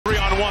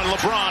one.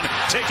 LeBron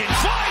taking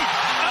flight.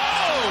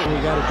 Oh!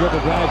 We got a dribble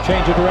drive,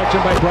 change of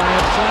direction by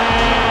Bryant.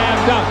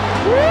 Slam dunk.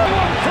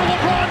 For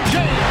LeBron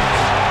James.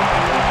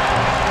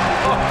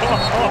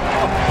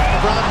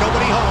 LeBron,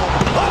 nobody home.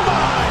 Oh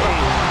my!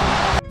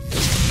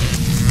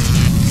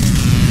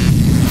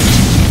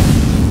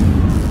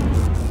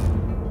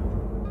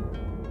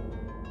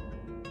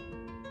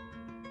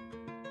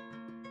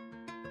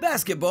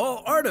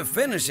 Basketball Art of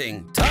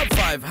Finishing. Top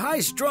 5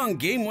 high-strung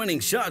game-winning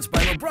shots by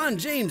LeBron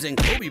James and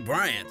Kobe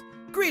Bryant.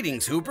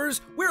 Greetings,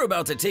 Hoopers. We're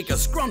about to take a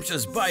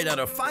scrumptious bite out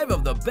of 5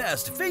 of the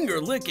best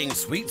finger-licking,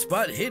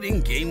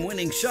 sweet-spot-hitting,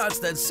 game-winning shots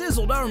that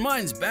sizzled our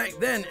minds back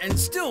then and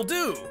still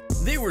do.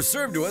 They were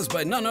served to us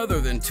by none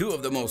other than 2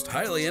 of the most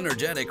highly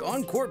energetic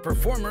on-court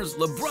performers,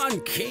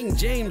 LeBron King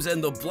James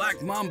and the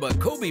Black Mamba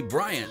Kobe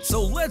Bryant.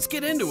 So let's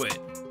get into it.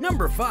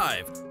 Number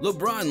 5.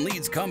 LeBron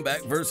leads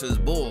comeback versus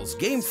Bulls.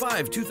 Game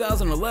 5,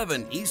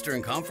 2011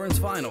 Eastern Conference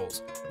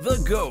Finals.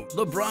 The GOAT,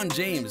 LeBron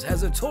James,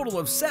 has a total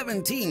of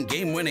 17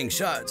 game-winning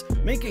shots,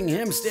 making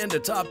him stand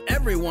atop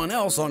everyone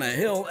else on a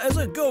hill as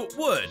a GOAT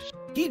would.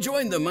 He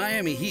joined the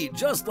Miami Heat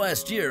just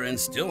last year and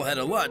still had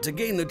a lot to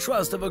gain the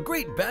trust of a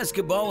great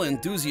basketball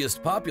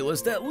enthusiast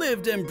populace that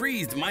lived and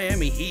breathed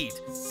Miami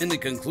Heat. In the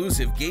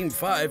conclusive Game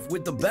 5,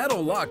 with the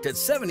battle locked at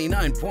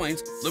 79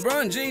 points,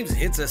 LeBron James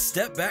hits a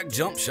step-back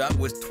jump shot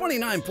with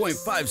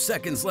 29.5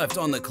 seconds left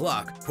on the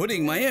clock,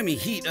 putting Miami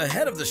Heat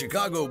ahead of the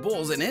Chicago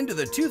Bulls and into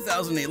the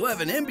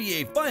 2011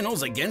 NBA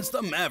Finals against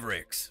the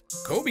Mavericks.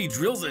 Kobe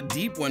drills a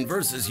deep one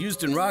versus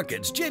Houston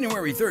Rockets,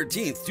 January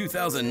 13,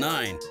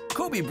 2009.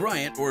 Kobe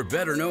Bryant, or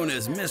better known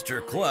as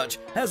Mr. Clutch,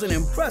 has an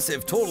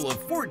impressive total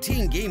of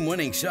 14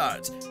 game-winning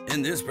shots.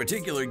 In this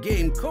particular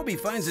game, Kobe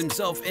finds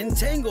himself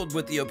entangled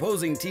with the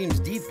opposing team's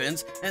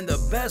defense, and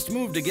the best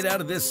move to get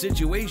out of this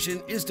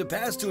situation is to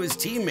pass to his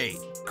teammate.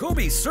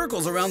 Kobe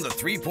circles around the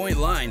three-point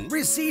line,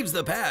 receives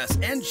the pass,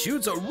 and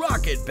shoots a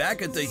rocket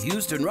back at the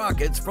Houston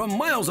Rockets from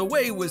miles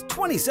away with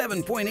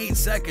 27.8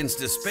 seconds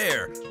to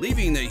spare,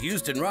 leaving the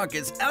Houston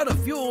Rockets out of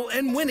fuel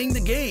and winning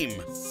the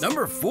game.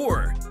 Number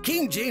 4.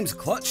 King James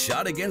clutch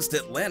shot against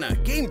Atlanta,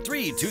 Game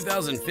 3,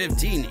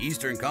 2015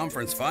 Eastern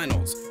Conference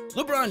Finals.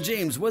 LeBron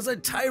James was a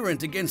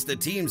tyrant against the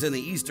teams in the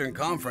Eastern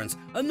Conference,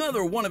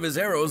 another one of his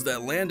arrows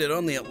that landed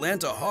on the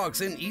Atlanta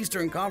Hawks in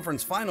Eastern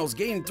Conference Finals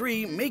Game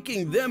 3,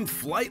 making them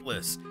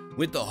flightless.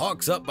 With the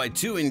Hawks up by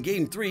 2 in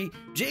Game 3,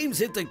 James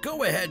hit the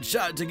go-ahead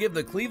shot to give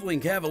the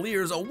Cleveland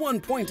Cavaliers a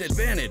 1-point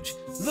advantage.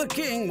 The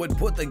King would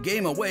put the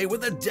game away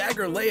with a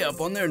dagger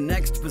layup on their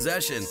next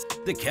possession.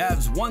 The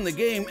Cavs won the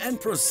game and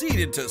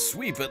proceeded to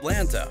sweep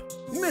Atlanta.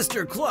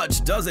 Mr.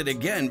 Clutch does it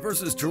again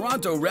versus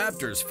Toronto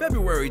Raptors,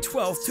 February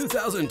 12,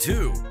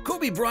 2002.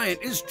 Kobe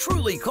Bryant is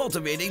truly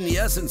cultivating the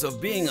essence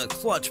of being a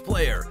clutch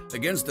player.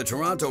 Against the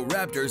Toronto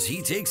Raptors,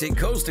 he takes it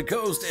coast to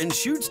coast and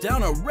shoots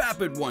down a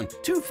rapid one,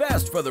 too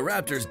fast for the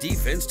Raptors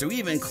defense to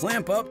even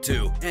clamp up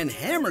to, and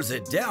hammers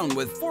it down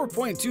with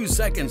 4.2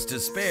 seconds to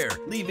spare,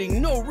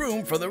 leaving no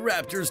room for the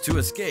Raptors to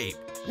escape.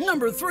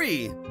 Number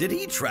 3. Did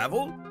he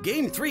travel?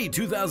 Game 3,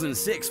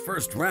 2006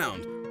 first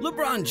round.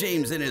 LeBron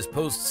James, in his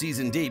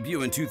postseason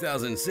debut in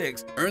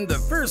 2006, earned the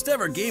first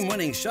ever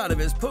game-winning shot of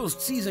his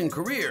postseason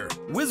career.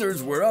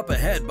 Wizards were up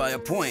ahead by a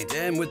point,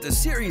 and with the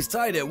series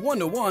tied at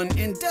 1-1,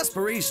 in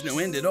desperation to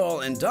end it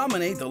all and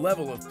dominate the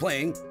level of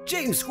playing,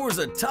 James scores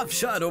a tough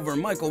shot over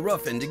Michael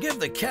Ruffin to give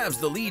the Cavs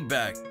the lead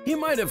back. He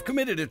might have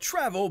committed a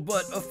travel,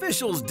 but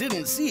officials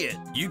didn't see it.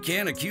 You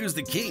can't accuse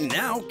the King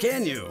now,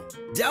 can you?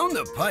 Down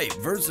the pipe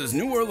versus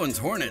New Orleans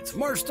Hornets,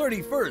 March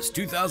 31st,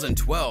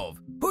 2012.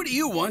 Who do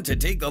you want to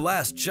take the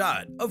last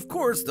shot? Of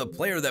course, the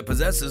player that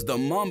possesses the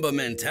Mamba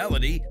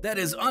mentality, that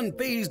is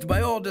unfazed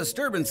by all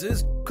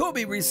disturbances.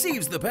 Kobe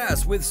receives the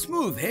pass with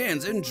smooth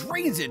hands and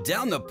drains it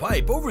down the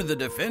pipe over the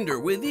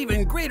defender with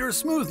even greater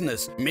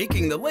smoothness,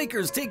 making the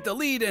Lakers take the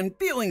lead and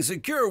feeling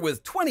secure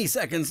with 20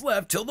 seconds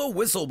left till the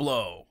whistle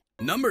blow.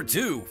 Number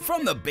 2.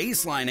 From the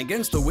baseline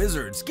against the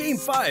Wizards, Game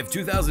 5,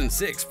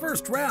 2006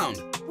 first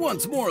round.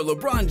 Once more,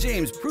 LeBron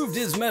James proved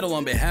his mettle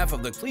on behalf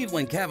of the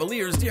Cleveland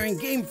Cavaliers during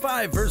Game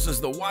 5 versus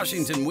the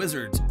Washington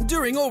Wizards.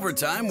 During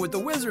overtime, with the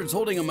Wizards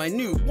holding a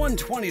minute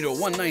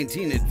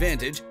 120-119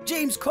 advantage,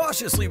 James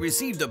cautiously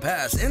received a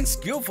pass and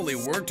skillfully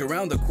worked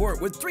around the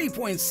court with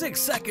 3.6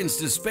 seconds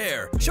to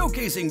spare.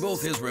 Showcasing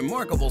both his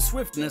remarkable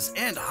swiftness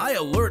and high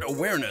alert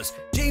awareness,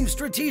 James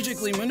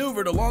strategically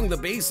maneuvered along the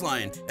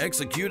baseline,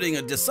 executing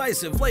a decisive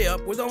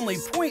layup with only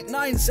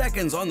 0.9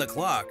 seconds on the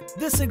clock.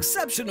 This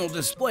exceptional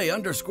display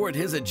underscored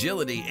his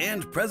agility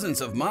and presence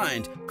of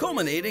mind,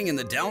 culminating in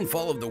the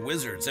downfall of the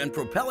Wizards and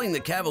propelling the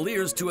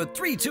Cavaliers to a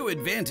 3-2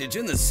 advantage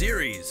in the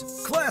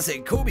series.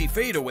 Classic Kobe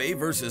fadeaway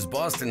versus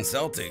Boston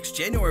Celtics,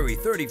 January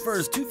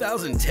 31st,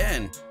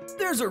 2010.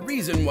 There's a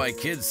reason why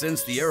kids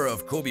since the era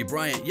of Kobe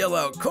Bryant yell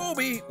out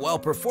 "Kobe" while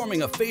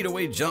performing a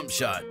fadeaway jump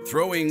shot.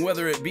 Throwing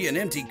whether it be an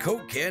empty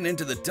Coke can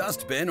into the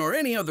dustbin or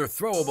any other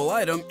throwable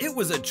item, it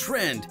was a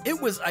trend. It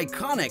was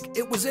iconic.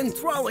 It was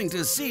enthralling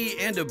to see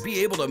and to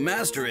be able to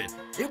master it.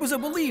 It was a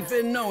belief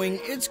in knowing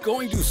it's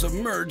going to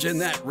submerge in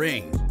that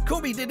ring.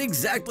 Kobe did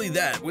exactly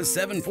that. With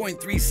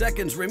 7.3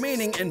 seconds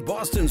remaining and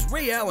Boston's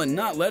Ray Allen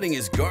not letting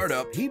his guard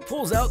up, he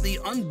pulls out the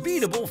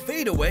unbeatable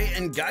fadeaway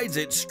and guides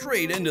it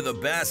straight into the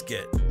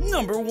basket.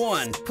 Number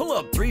 1.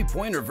 Pull-up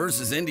three-pointer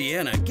versus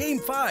Indiana, Game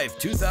 5,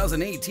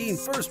 2018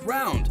 first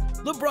round.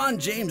 LeBron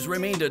James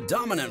remained a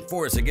dominant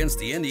force against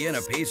the Indiana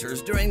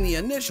Pacers during the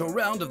initial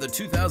round of the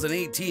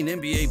 2018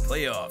 NBA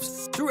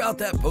playoffs. Throughout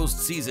that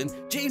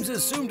postseason, James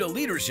assumed a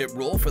leadership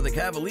role for the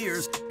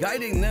Cavaliers,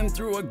 guiding them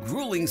through a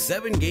grueling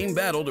 7-game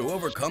battle to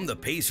overcome the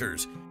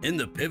Pacers. In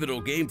the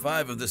pivotal Game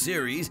 5 of the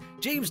series,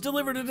 James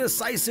delivered a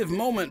decisive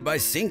moment by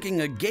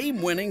sinking a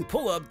game-winning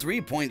pull-up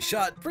three-point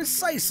shot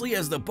precisely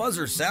as the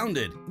buzzer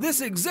sounded.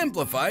 This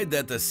exemplified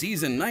that the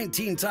season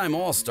 19-time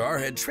All-Star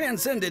had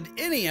transcended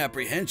any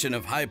apprehension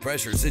of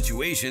high-pressure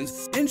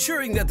situations,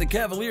 ensuring that the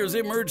Cavaliers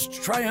emerged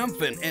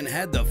triumphant and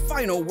had the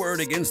final word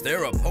against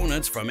their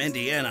opponents from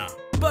Indiana.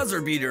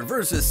 Buzzer beater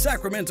versus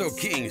Sacramento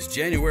Kings,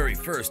 January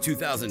 1st,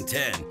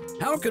 2010.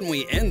 How can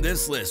we end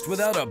this list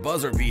without a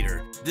buzzer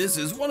beater? This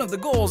is one of the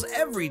goals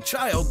every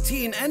child,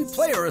 teen, and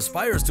player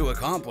aspires to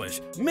accomplish.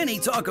 Many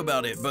talk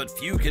about it, but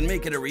few can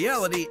make it a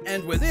reality,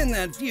 and within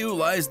that few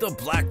lies the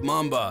Black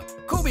Mamba.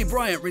 Kobe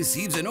Bryant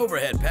receives an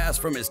overhead pass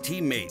from his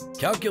teammate,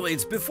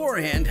 calculates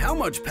beforehand how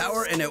much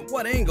power and at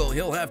what angle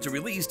he'll have to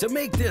release to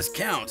make this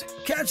count.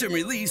 Catch and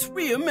release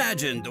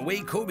reimagined the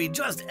way Kobe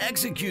just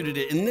executed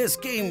it in this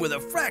game with a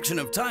fraction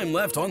of time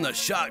left on the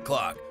shot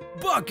clock.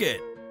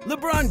 Bucket!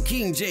 LeBron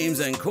King James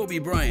and Kobe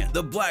Bryant,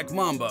 the Black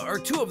Mamba, are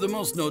two of the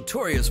most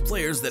notorious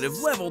players that have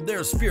leveled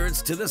their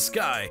spirits to the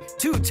sky.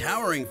 Two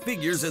towering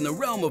figures in the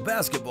realm of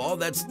basketball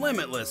that's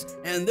limitless,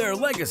 and their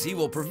legacy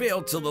will prevail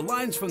till the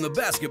lines from the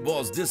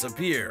basketballs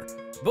disappear.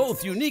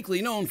 Both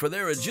uniquely known for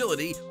their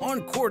agility,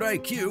 on-court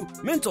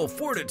IQ, mental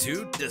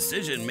fortitude,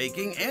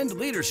 decision-making, and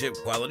leadership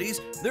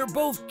qualities, they're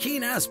both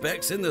keen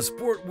aspects in the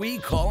sport we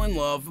call and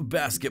love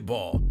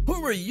basketball.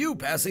 Who are you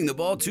passing the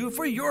ball to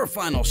for your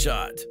final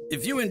shot?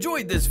 If you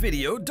enjoyed this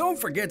video, don't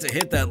forget to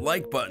hit that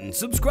like button,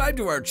 subscribe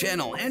to our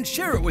channel, and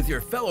share it with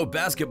your fellow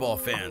basketball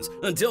fans.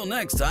 Until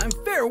next time,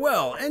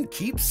 farewell and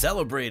keep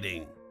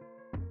celebrating.